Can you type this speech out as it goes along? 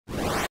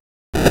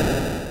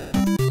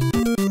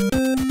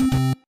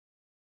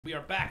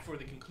back for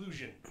the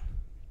conclusion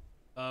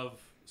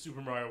of Super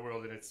Mario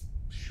World in its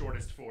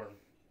shortest form.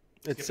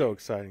 It's so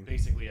exciting.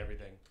 Basically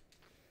everything.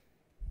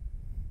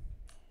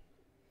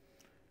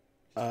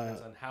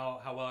 Depends on how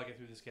well I get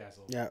through this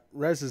castle. Yeah,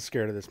 Rez is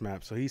scared of this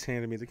map, so he's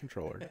handed me the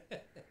controller.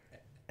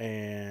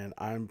 And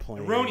I'm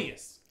playing...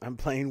 Erroneous. I'm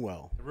playing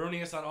well.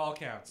 Erroneous on all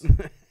counts.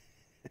 It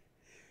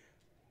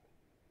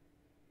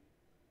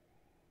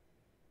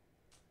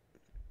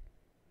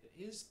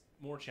is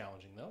more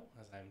challenging, though,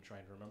 as I'm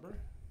trying to remember.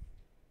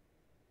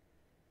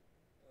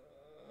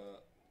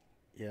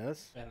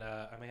 Yes. And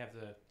I may have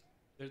to...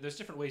 There's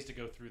different ways to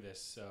go through this,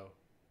 so... I'll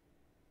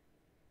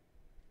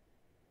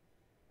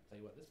tell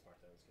you what, this part,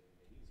 though, is going to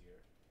get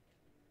easier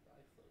by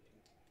floating.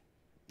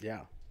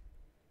 Yeah.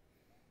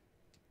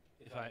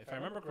 If I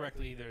remember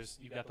correctly,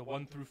 you've got the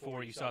 1 through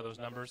 4. You saw those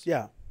numbers?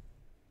 Yeah.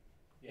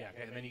 Yeah,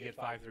 okay, and then you get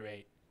 5 through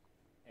 8.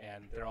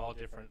 And they're all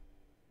different.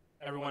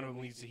 Every one of them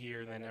leads to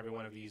here, and then every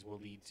one of these will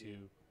lead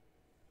to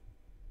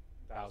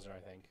Bowser, I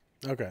think.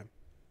 Okay.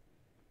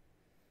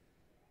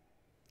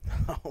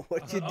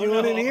 What you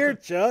doing in here,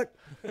 Chuck?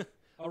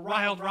 A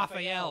riled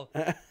Raphael.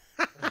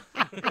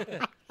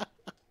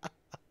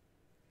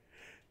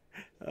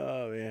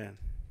 Oh, man.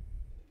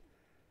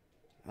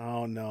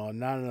 Oh, no.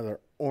 Not another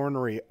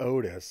ornery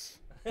Otis.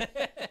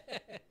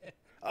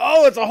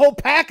 Oh, it's a whole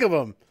pack of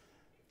them.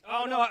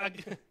 Oh, no.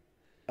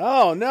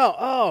 Oh, no.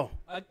 Oh.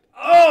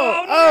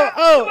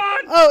 Oh.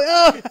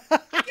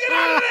 Get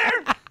out of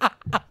there.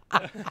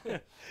 I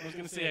was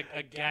going to say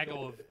a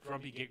gaggle of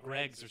grumpy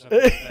Gregs or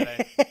something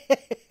like that.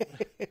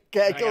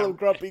 Gaggle of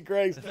grumpy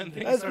Gregs.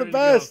 That's the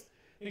best.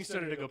 Things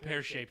started to go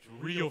pear-shaped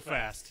real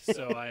fast,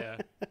 so I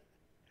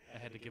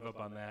had to give up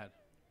on that.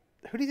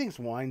 Who do you think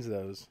winds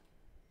those?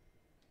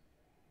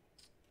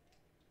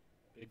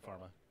 Big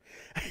Pharma.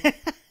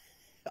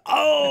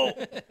 Oh!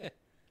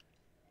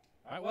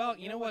 All right, well,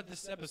 you know what?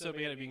 This episode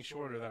may end up being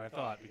shorter than I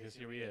thought because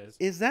here he is.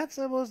 Is that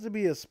supposed to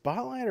be a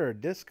spotlight or a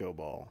disco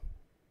ball?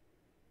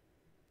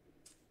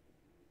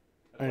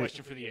 A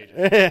question for the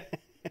ages.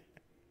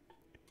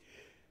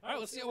 All right,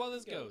 let's see how well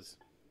this goes.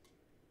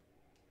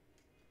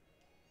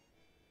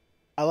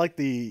 I like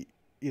the,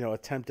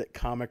 attempt at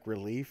comic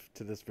relief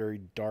to this very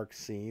dark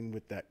scene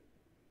with that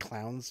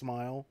clown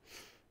smile.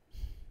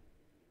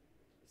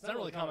 It's not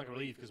really comic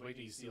relief because wait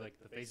till you see like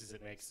the faces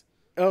it makes.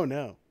 Oh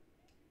no!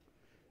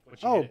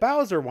 Oh,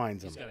 Bowser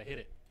winds him. He's gotta hit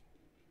it.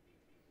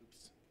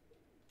 Oops.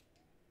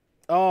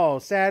 Oh,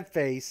 sad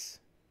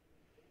face.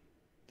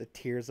 The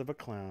tears of a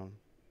clown.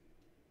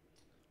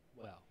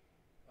 Well,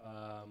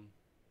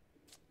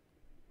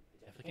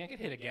 definitely can't get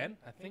hit again.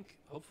 I think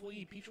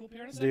hopefully Peach will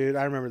appear in a second. Dude,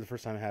 I remember the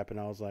first time it happened.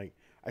 I was like,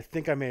 I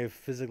think I may have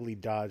physically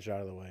dodged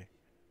out of the way.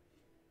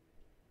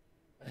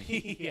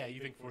 Yeah,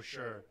 you think for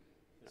sure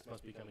this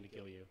must be coming to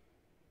kill you.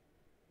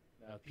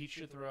 Now Peach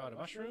should throw out a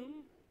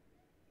mushroom.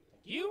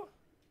 Thank you.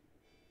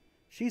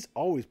 She's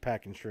always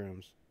packing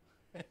shrooms.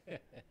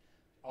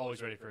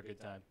 Always ready for a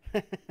good time.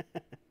 I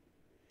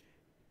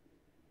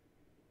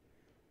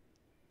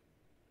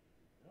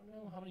don't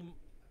know how many.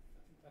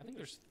 I think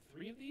there's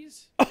 3 of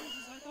these. I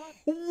thought.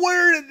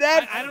 Where did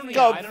that I don't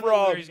come know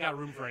from? where he's got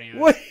room for any of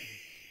this.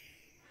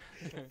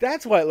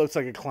 That's why it looks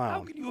like a clown.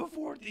 How can you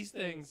afford these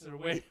things?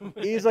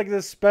 He's like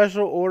this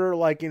special order,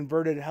 like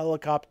inverted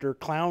helicopter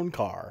clown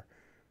car,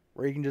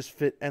 where you can just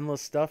fit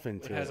endless stuff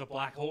into it. It has a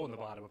black hole in the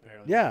bottom,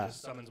 apparently. Yeah. It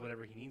just summons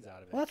whatever he needs out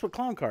of it. Well, that's what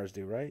clown cars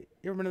do, right?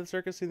 You ever been to the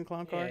circus, seen the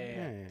clown car?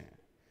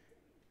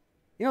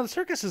 Yeah. The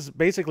circus is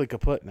basically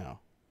kaput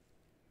now.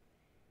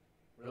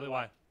 Really?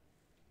 Why?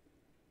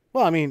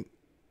 Well, I mean,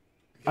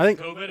 Because I think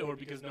of COVID or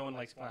because no one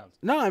likes clowns?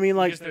 No, I mean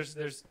like because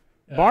there's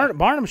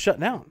Barnum shut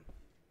down.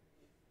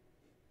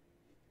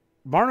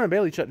 Barnum and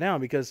Bailey shut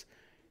down because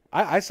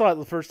I saw it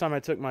the first time I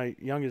took my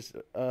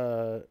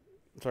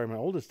my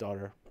oldest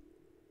daughter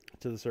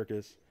to the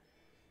circus.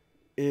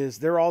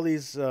 There were all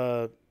these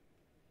animal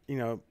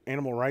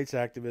rights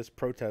activists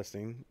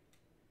protesting.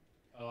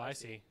 Oh, I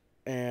see.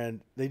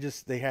 And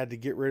they had to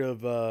get rid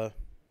of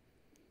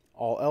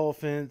all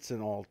elephants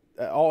and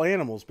all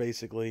animals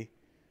basically,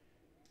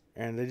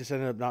 and they just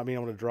ended up not being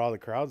able to draw the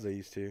crowds they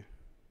used to.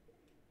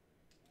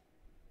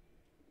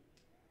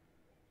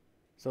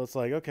 So it's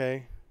like,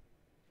 okay,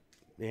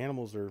 the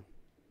animals are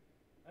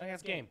I think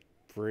that's game.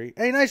 free.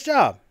 Hey, nice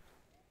job.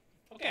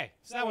 Okay,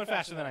 so that went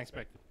faster than I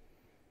expected.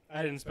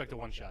 I didn't expect to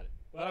one-shot it,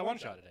 but I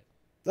one-shotted it.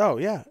 Oh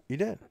yeah, you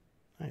did.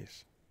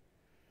 Nice.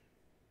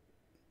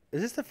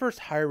 Is this the first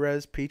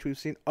high-res Peach we've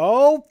seen?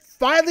 Oh,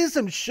 finally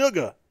some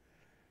sugar.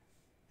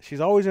 She's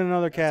always in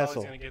another That's castle.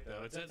 all it's gonna get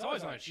though. It's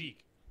always on a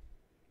cheek.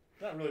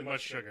 Not really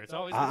much sugar. It's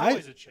always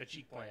a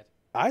cheek plant.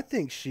 I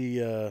think she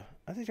got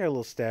a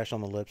little stash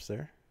on the lips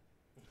there.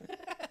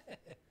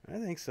 I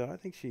think so. I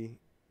think she.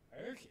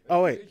 Okay,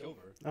 Oh wait.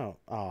 Oh.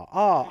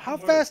 How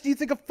fast do you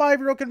think a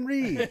 5-year-old can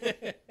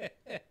read?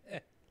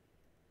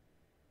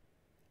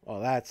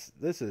 Well,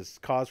 this is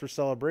cause for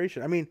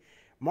celebration. I mean,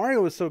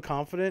 Mario was so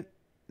confident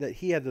that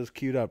he had those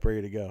queued up,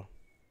 ready to go.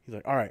 He's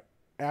like, all right,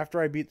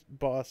 after I beat the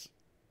boss,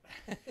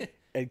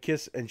 and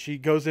kiss, and she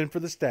goes in for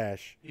the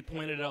stash. He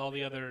pointed at all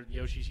the other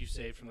Yoshis you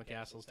saved from the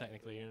castles,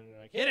 technically, and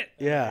they're like, hit it!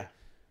 Yeah.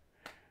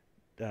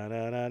 Or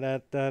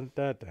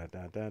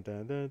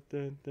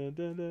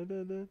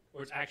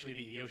it's actually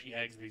the Yoshi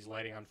eggs that he's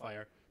lighting on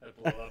fire that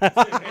blow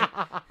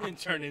up and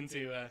turn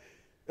into...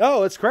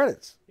 Oh, it's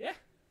credits. Yeah,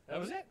 that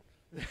was it.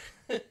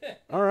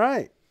 All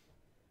right.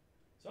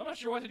 So I'm not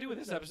sure what to do with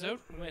this episode.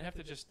 We might have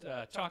to just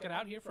talk it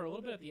out here for a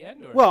little bit at the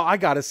end. Or... Well, I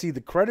got to see the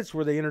credits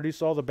where they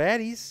introduce all the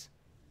baddies.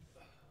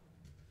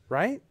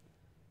 Right?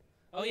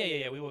 Oh,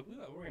 yeah. We're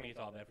going to get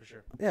to all that for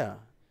sure. Yeah.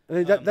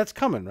 That's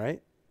coming,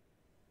 right?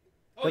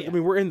 Oh, yeah. I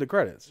mean, we're in the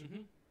credits.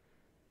 Mm-hmm.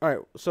 All right.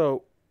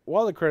 So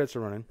while the credits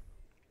are running,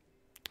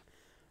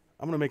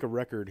 I'm going to make a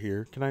record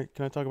here. Can I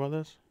talk about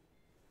this?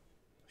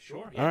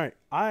 Sure. Yeah. All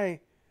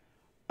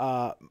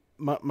right.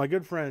 My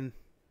good friend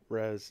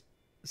Rez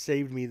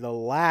saved me the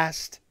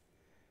last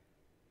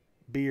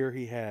beer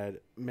he had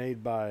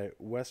made by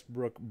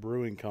Westbrook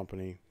Brewing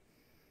Company.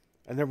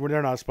 And they're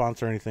not a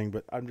sponsor or anything,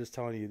 but I'm just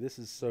telling you, this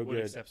is so Would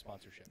good. accept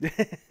sponsorship.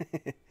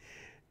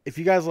 If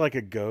you guys like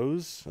a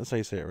Goze, that's how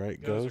you say it, right?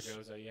 Goze.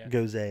 Yeah.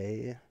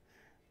 Goze.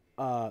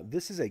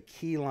 This is a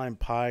key lime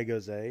pie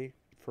Goze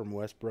from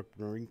Westbrook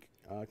Brewing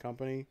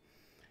Company,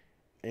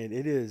 and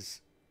it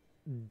is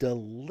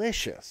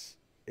delicious.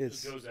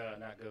 It's Goze,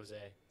 not Goze.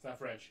 It's not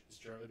French. It's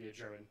German. It'd be a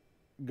German.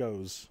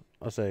 Goze.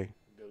 I'll say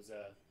Goze.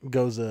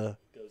 Goze.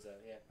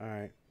 Yeah. All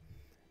right.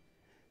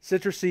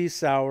 Citrusy,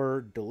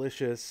 sour,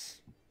 delicious.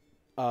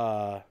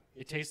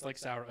 It tastes like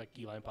sour, like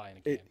key lime pie in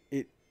a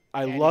can.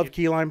 I love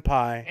key lime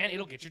pie. And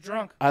it'll get you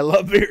drunk. I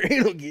love beer.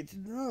 It'll get you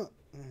drunk.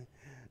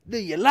 Do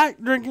you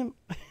like drinking?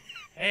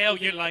 Hell,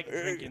 you like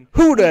drinking.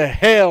 Who the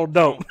hell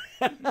don't?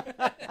 And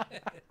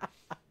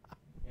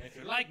if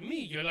you're like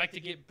me, you like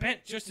to get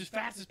bent just as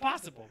fast as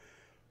possible.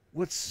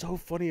 What's so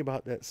funny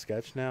about that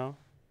sketch now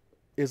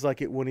is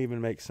like it wouldn't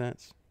even make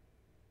sense.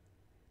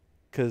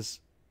 Because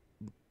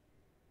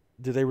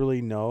do they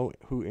really know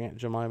who Aunt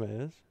Jemima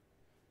is?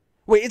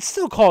 Wait, it's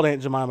still called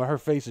Aunt Jemima. Her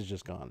face is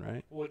just gone,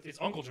 right? Well, it's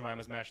Uncle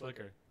Jemima's mashed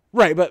liquor.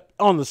 Right, but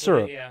on the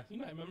syrup. Yeah, you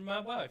might remember my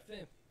wife.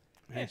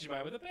 Aunt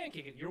Jemima with a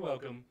pancake. You're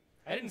welcome.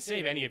 I didn't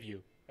save any of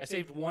you. I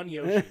saved one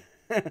Yoshi.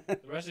 The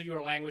rest of you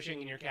are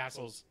languishing in your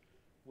castles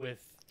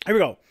with... Here we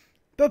go.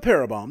 The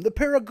Parabomb, the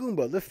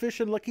Paragoomba, the Fish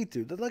and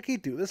Lakitu,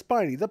 the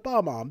Spiny, the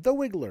Bomb, the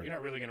Wiggler. You're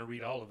not really going to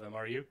read all of them,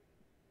 are you?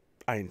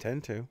 I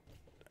intend to.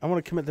 I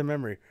want to commit to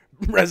memory.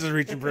 Rez is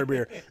reaching for a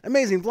beer.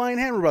 Amazing Flying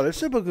Hammer Brother,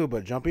 Super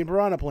Koopa, Jumping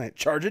Piranha Plant,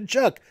 Charging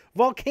Chuck,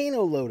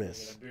 Volcano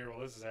Lotus. Get a beer while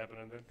this is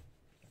happening, then.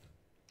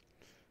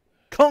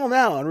 Call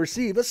now and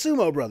receive a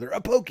Sumo Brother,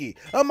 a Pokey,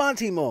 a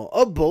Monty Mole,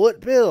 a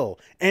Bullet Bill.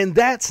 And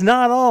that's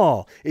not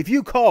all. If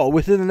you call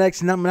within the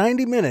next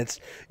 90 minutes,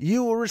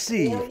 you will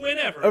receive... Or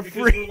whenever, because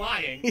we're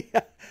lying.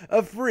 Yeah,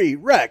 a free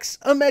Rex,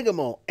 a Mega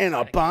Mole, and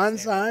a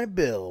Bonsai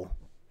Bill.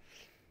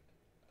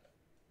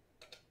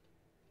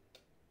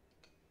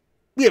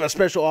 We have a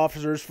special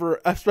offer for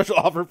our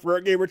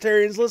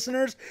Gamertarians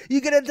listeners. You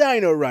get a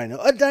Dino Rhino,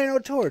 a Dino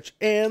Torch,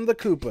 and the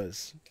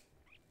Koopas.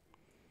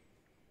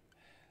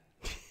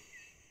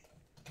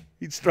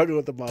 He'd struggle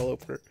with the bottle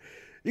opener.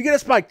 You get a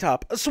Spike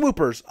Top, a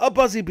Swoopers, a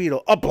Buzzy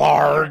Beetle, a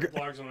Blarg.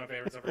 Blarg's one of my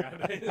favorites. I forgot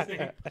about his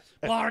name.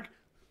 Blarg.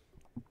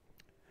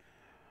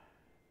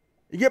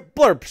 You get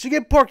Blurps. You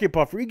get Porky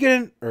Puffer. You get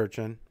an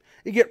Urchin.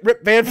 You get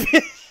Rip Van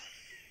Fish.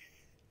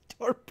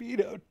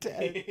 Torpedo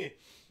Ted.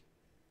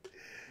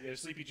 Yeah,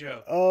 Sleepy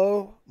Joe.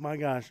 Oh my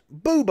gosh.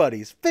 Boo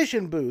Buddies, Fish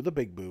and Boo, the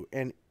Big Boo,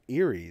 and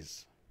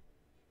Eries.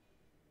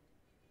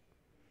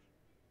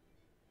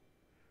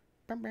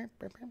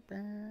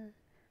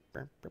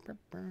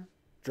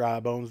 Dry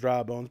Bones,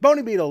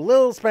 Bony Beetle,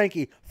 Lil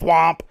Spanky,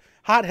 Thwomp,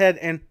 Hothead,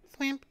 and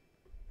Thwamp.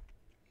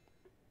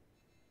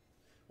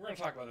 We're going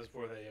to talk about this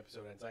before the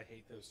episode ends. I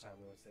hate those time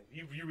limits things.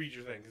 You read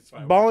your thing. It's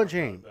fine. Ball and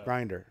Chain,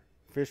 Grinder,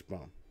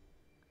 Fishbone.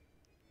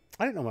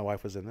 I didn't know my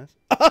wife was in this.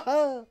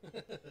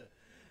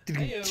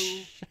 Hey-o.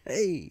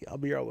 Hey, I'll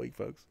be here all week,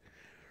 folks.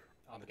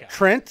 On the couch.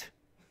 Trent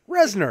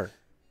Reznor. I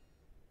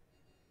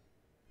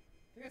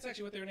think that's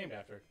actually what they were named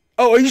after.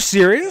 Oh, are you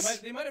serious?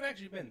 They might have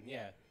actually been,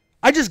 yeah.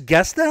 I just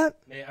guessed that?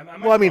 Yeah,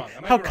 well, I mean,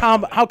 how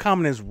common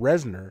common is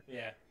Reznor?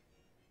 Yeah.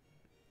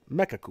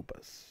 Mecha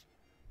Koopas.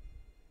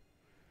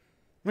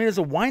 I mean, does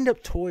a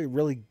wind-up toy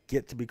really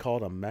get to be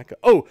called a mecha?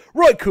 Oh,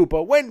 Roy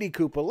Koopa, Wendy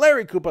Koopa,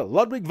 Larry Koopa,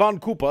 Ludwig von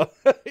Koopa,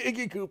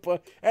 Iggy Koopa,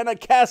 and a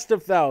cast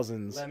of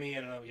thousands. Lemmy,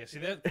 I don't know. Yeah, see,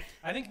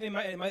 I think it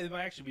might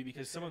actually be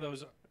because some of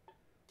those,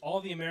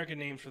 all the American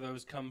names for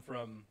those come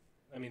from,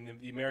 I mean,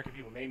 the American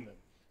people named them.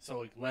 So,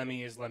 like,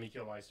 Lemmy is Lemmy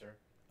Kilmister.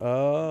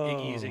 Oh.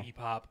 Iggy is Iggy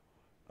Pop.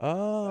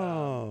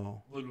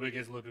 Oh. Ludwig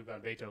is Ludwig von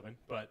Beethoven.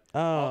 But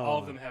Oh. all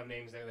of them have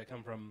names that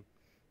come from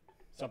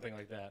something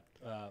like that.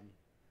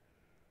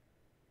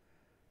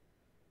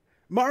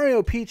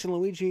 Mario, Peach, and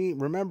Luigi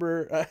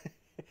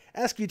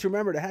ask you to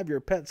remember to have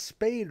your pets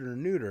spayed or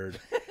neutered,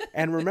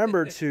 and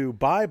remember to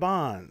buy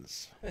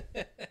bonds.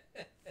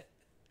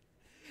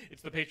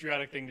 It's the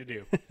patriotic thing to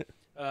do.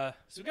 So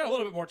we've got a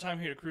little bit more time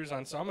here to cruise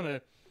on. So I'm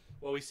gonna,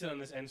 while we sit on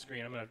this end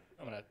screen, I'm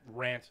gonna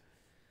rant.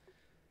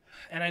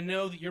 And I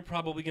know that you're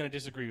probably going to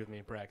disagree with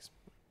me, Prax.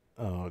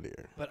 Oh,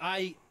 dear. But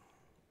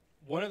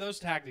one of those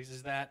tactics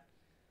is that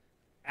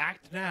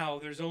act now,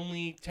 there's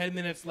only 10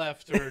 minutes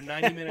left or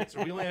 90 minutes,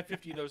 or we only have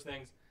 50 of those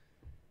things,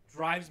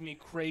 drives me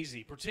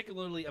crazy,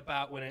 particularly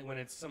about when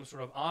it's some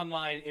sort of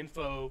online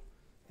info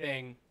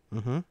thing.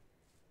 Mm-hmm.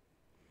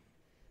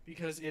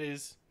 Because it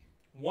is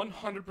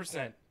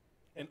 100%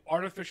 an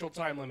artificial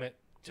time limit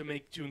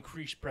to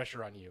increase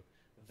pressure on you.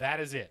 That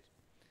is it.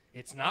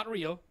 It's not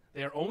real.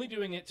 They are only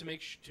doing it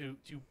to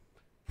to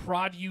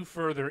prod you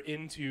further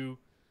into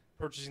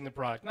purchasing the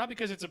product. Not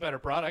because it's a better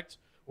product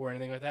or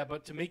anything like that,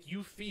 but to make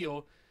you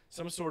feel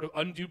some sort of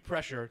undue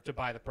pressure to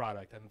buy the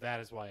product, and that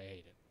is why I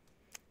hate it.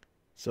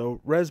 So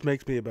Rez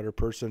makes me a better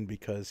person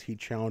because he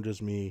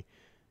challenges me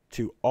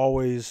to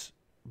always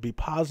be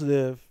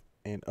positive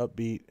and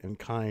upbeat and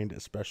kind,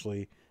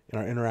 especially in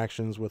our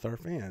interactions with our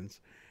fans.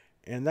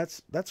 And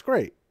that's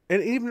great.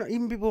 And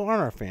even people who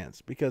aren't our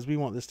fans, because we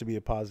want this to be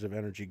a positive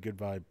energy, good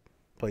vibe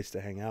place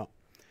to hang out.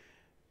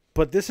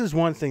 But this is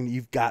one thing that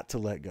you've got to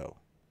let go.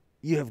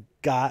 You have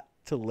got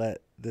to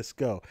let this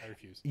go. I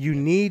refuse. You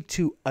need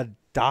to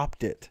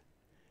adopt it.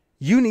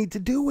 You need to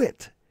do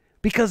it.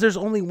 Because there's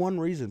only one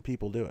reason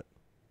people do it.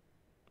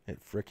 It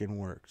frickin'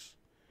 works.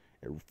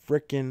 It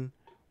frickin'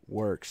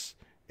 works.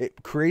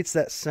 It creates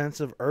that sense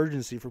of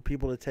urgency for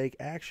people to take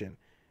action.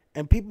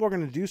 And people are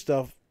going to do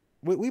stuff.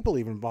 We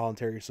believe in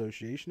voluntary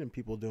association and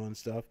people doing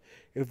stuff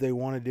if they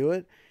want to do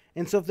it.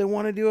 And so if they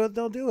want to do it,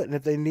 they'll do it. And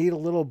if they need a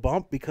little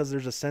bump because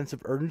there's a sense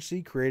of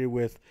urgency created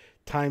with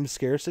time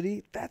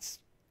scarcity, that's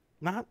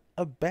not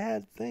a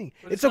bad thing.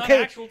 But it's okay.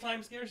 Not actual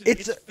time scarcity.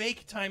 It's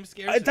fake time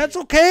scarcity. That's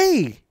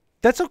okay.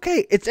 That's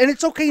okay.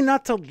 It's okay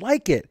not to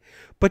like it,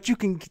 but you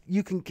can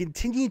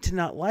continue to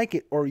not like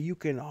it, or you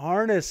can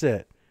harness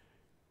it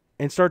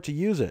and start to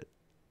use it.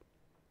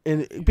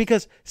 And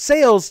because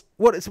sales,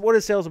 what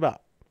is sales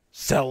about?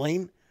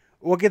 Selling.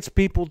 What gets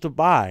people to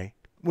buy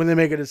when they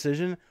make a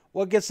decision?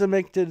 What gets them to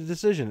make the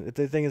decision? If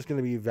they think it's going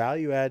to be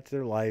value add to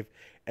their life,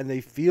 and they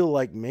feel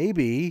like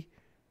maybe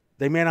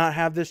they may not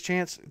have this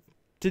chance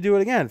to do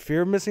it again.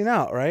 Fear of missing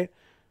out, right?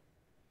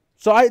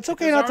 So it's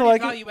okay not to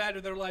like it. Value add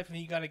to their life, and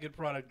you got a good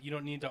product. You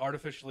don't need to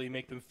artificially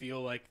make them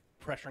feel like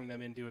pressuring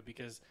them into it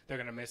because they're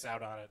going to miss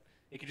out on it.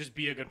 It could just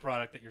be a good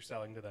product that you're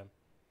selling to them.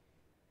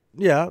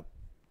 Yeah,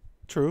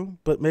 true.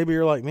 But maybe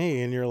you're like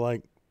me, and you're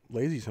like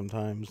lazy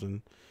sometimes,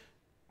 and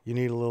you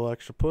need a little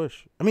extra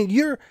push. I mean,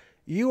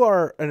 you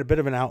are a bit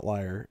of an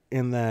outlier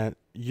in that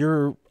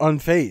you're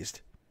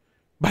unfazed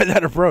by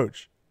that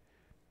approach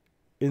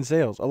in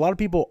sales. A lot of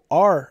people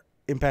are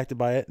impacted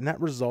by it, and that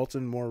results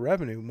in more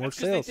revenue, more That's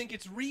sales. Because they think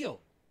it's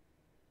real.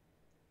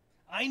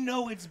 I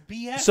know it's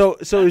BS. So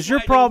is your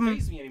problem? It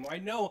doesn't faze me anymore. I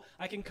know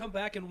I can come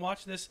back and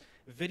watch this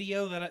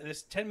video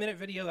this 10-minute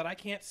video that I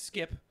can't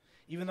skip,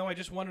 even though I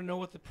just want to know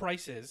what the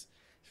price is,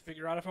 to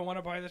figure out if I want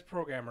to buy this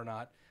program or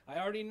not. I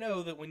already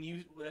know that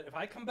if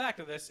I come back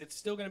to this, it's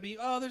still going to be,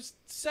 there's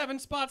 7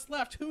 spots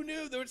left. Who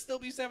knew there would still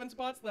be 7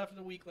 spots left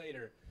a week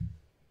later?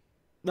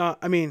 No,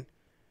 I mean,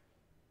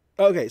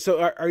 okay,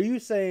 so are you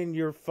saying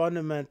you're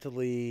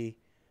fundamentally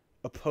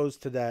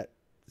opposed to that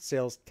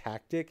sales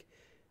tactic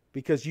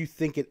because you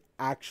think it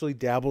actually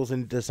dabbles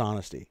in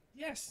dishonesty?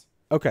 Yes.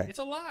 Okay. It's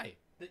a lie.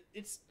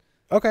 It's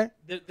okay.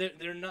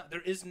 They're not.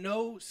 There is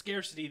no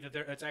scarcity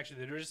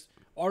they're just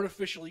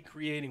artificially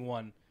creating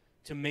one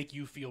to make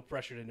you feel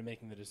pressured into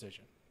making the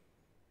decision.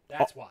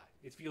 That's why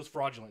it feels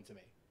fraudulent to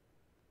me.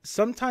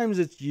 Sometimes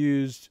it's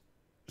used.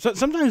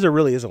 Sometimes there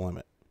really is a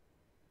limit.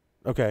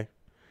 Okay.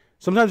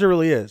 Sometimes there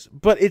really is,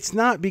 but it's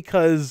not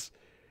because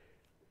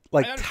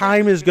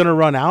time is going to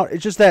run out.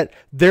 It's just that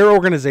their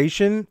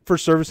organization for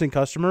servicing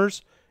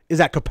customers is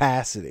at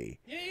capacity.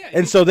 Yeah.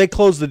 And so they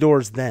close the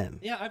doors then.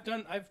 Yeah,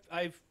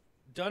 I've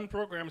done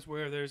programs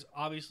where there's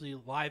obviously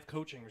live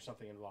coaching or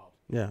something involved.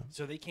 Yeah.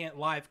 So they can't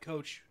live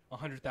coach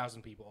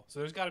 100,000 people.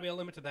 So there's got to be a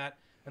limit to that,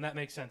 and that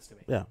makes sense to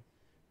me. Yeah.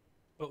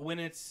 But when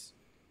it's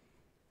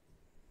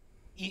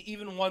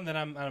even one that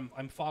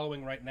I'm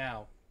following right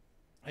now,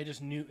 I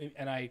just knew,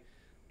 and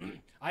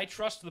I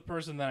trust the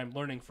person that I'm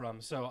learning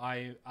from, so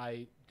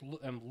I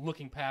am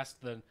looking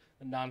past the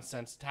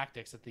nonsense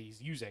tactics that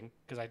he's using,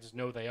 because I just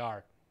know they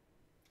are.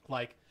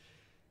 Like,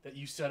 that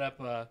you set up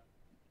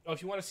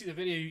if you want to see the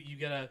video, you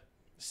got to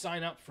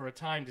sign up for a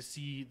time to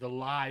see the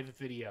live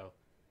video.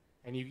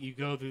 And you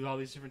go through all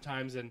these different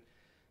times, and,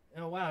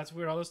 oh, wow, that's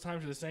weird. All those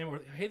times are the same.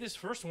 Or, hey, this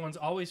first one's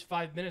always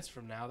 5 minutes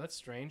from now. That's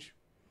strange.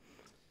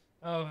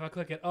 Oh, if I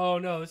click it, oh,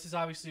 no, this is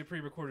obviously a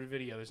pre-recorded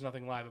video. There's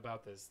nothing live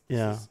about this.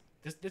 This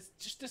is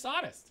just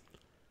dishonest.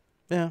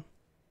 Yeah.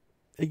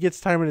 It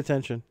gets time and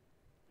attention.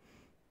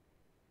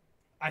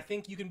 I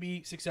think you can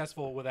be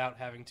successful without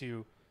having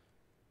to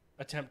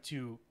attempt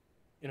to,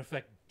 in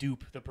effect,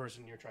 dupe the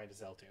person you're trying to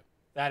sell to.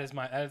 That is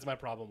my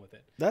problem with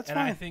it. That's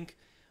fine. I think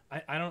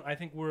I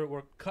think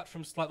we're cut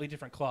from slightly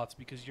different cloths,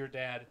 because your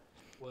dad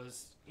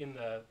was in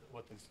the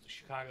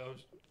Chicago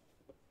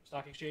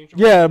Stock Exchange.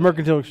 Yeah,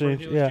 Mercantile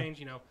Exchange.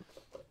 Exchange,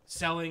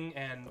 selling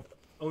and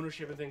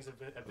ownership and things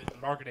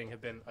marketing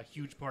have been a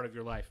huge part of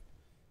your life.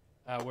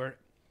 Where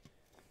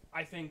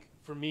I think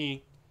for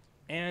me,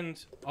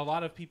 and a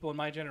lot of people in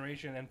my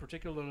generation, and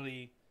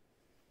particularly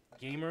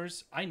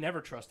gamers, I never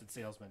trusted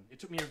salesmen. It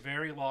took me a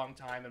very long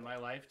time in my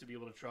life to be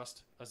able to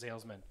trust a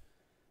salesman.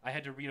 I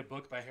had to read a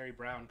book by Harry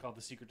Brown called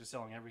The Secret to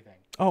Selling Everything.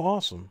 Oh,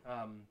 awesome.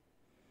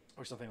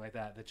 Or something like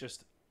that. That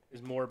just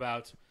is more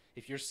about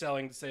if you're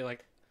selling to say,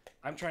 like,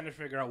 I'm trying to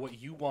figure out what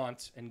you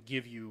want and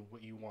give you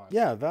what you want.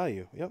 Yeah,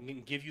 value. Yep.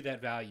 And give you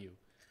that value.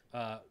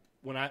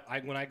 When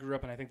I grew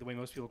up, and I think the way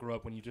most people grow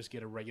up when you just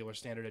get a regular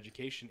standard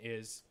education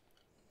is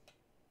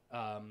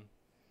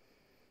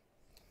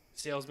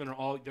salesmen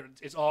are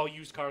it's all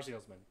used car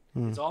salesmen.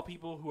 It's all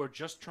people who are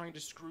just trying to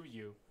screw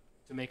you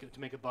to make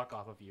a buck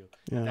off of you.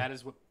 Yeah.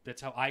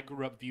 That's how I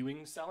grew up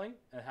viewing selling,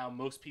 and how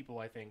most people,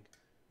 I think,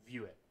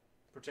 view it,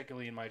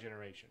 particularly in my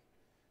generation.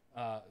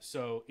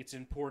 So it's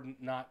important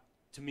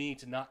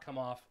to not come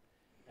off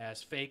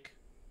as fake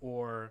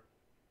or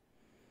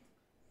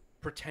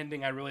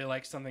pretending I really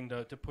like something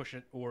to push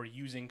it, or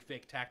using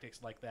fake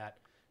tactics like that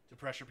to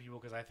pressure people,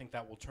 because I think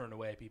that will turn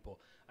away people.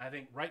 I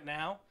think right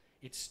now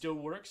it still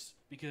works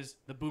because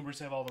the boomers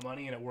have all the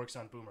money and it works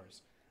on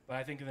boomers. But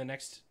I think in the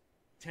next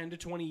 10 to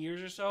 20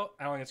 years or so,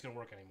 I don't think it's going to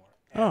work anymore.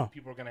 And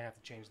people are going to have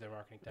to change their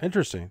marketing tactics.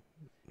 Interesting.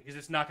 Because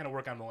it's not going to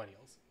work on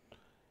millennials.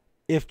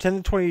 If 10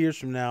 to 20 years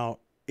from now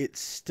it's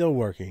still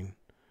working,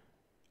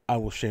 I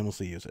will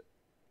shamelessly use it.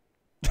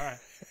 All right.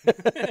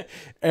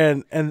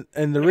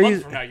 and the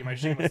reason from now you might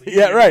shamelessly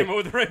yeah, right.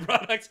 With the right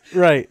products.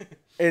 Right.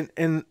 And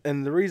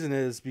the reason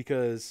is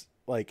because,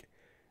 like,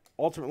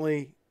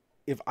 ultimately,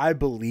 if I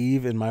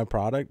believe in my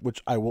product,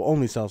 which I will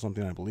only sell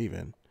something I believe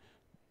in,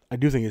 I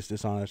do think it's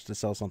dishonest to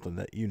sell something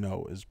that you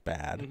know is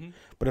bad. Mm-hmm.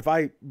 But if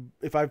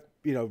I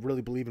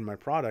really believe in my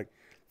product,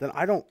 then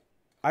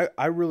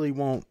I really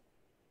won't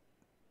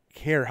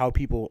care how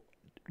people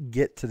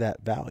get to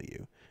that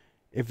value.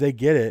 If they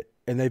get it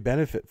and they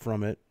benefit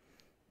from it,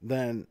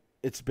 then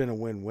it's been a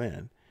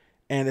win-win.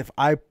 And if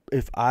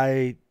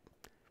I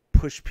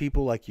push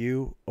people like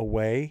you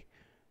away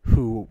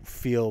who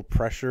feel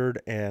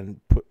pressured and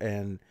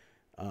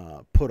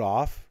put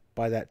off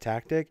by that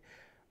tactic,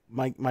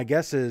 my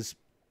guess is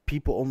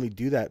people only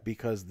do that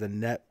because the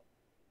net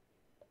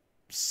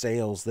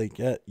sales they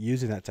get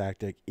using that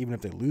tactic, even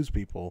if they lose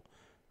people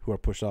who are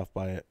pushed off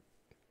by it.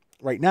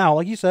 Right now,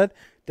 like you said,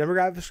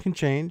 demographics can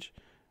change.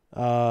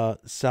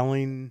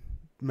 Selling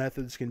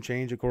methods can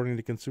change according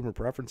to consumer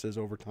preferences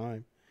over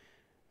time.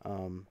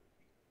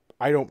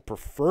 I don't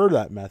prefer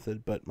that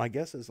method, but my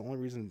guess is the only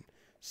reason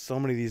so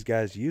many of these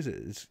guys use it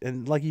is,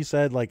 and like you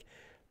said, like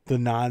the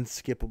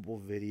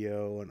non-skippable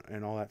video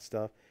and all that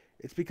stuff.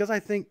 It's because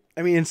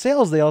in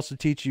sales, they also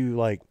teach you,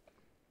 like,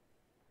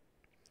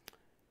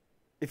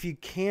 if you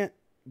can't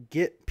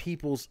get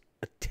people's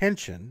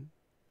attention,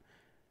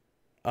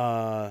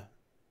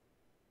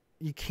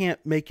 you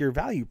can't make your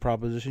value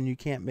proposition. You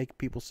can't make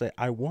people say,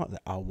 I want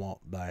that. I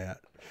won't buy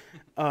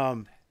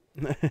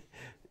it.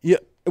 Yeah,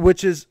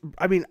 which is,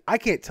 I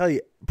can't tell you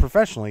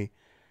professionally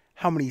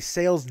how many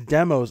sales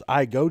demos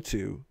I go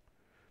to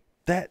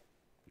that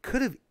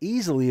could have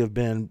easily have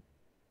been,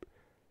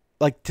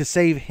 like, to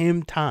save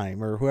him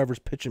time or whoever's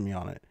pitching me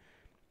on it.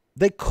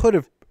 They could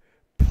have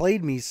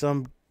played me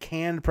some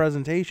canned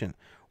presentation.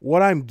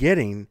 What I'm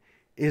getting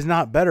is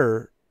not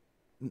better.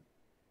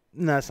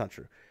 No, that's not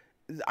true.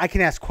 I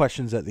can ask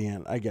questions at the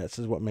end, I guess,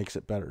 is what makes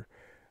it better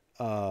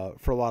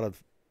for a lot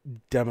of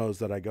demos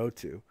that I go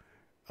to.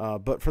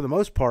 But for the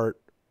most part,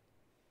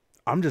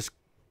 I'm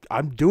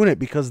doing it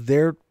because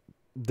they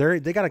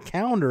got a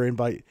calendar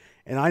invite,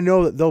 and I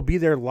know that they'll be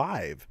there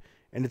live,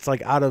 and it's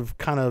like out of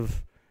kind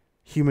of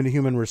human to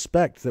human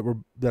respect that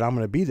I'm going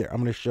to be there. I'm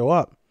going to show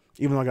up,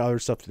 even though I got other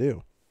stuff to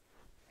do.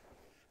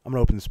 I'm going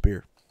to open this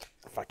beer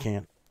if I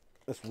can.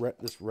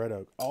 This red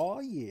oak. Oh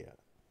yeah.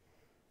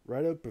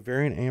 Red Oak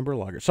Bavarian Amber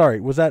Lager. Sorry,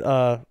 was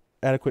that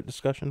adequate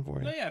discussion for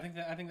you? No, yeah,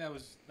 I think that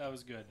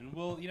was good. And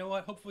you know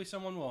what? Hopefully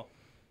someone we'll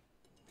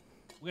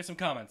get some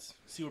comments,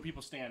 see where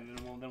people stand, and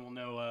then we'll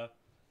know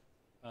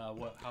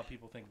how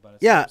people think about it.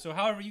 Yeah. So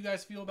however you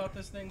guys feel about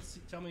this thing,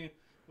 tell me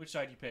which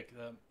side you pick.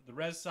 The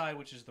Rez side,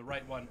 which is the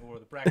right one, or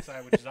the Prax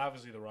side, which is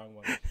obviously the wrong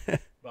one.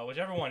 But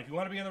whichever one. If you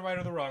want to be on the right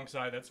or the wrong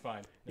side, that's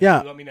fine.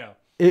 Yeah. Let me know.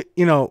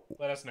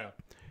 Let us know.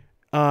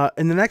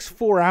 In the next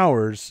 4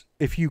 hours,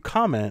 if you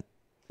comment,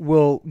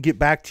 we'll get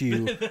back to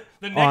you the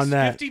next on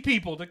that. 50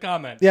 people to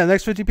comment. Yeah, the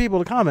next 50 people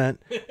to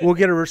comment. We'll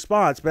get a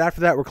response. But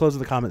after that, we're closing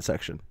the comment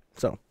section.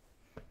 So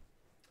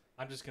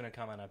I'm just going to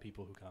comment on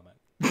people who comment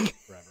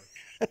forever.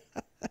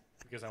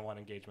 Because I want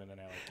engagement and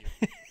I like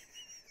you.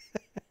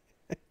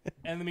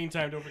 In the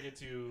meantime, don't forget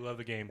to love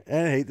the game.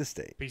 And hate the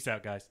state. Peace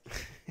out, guys.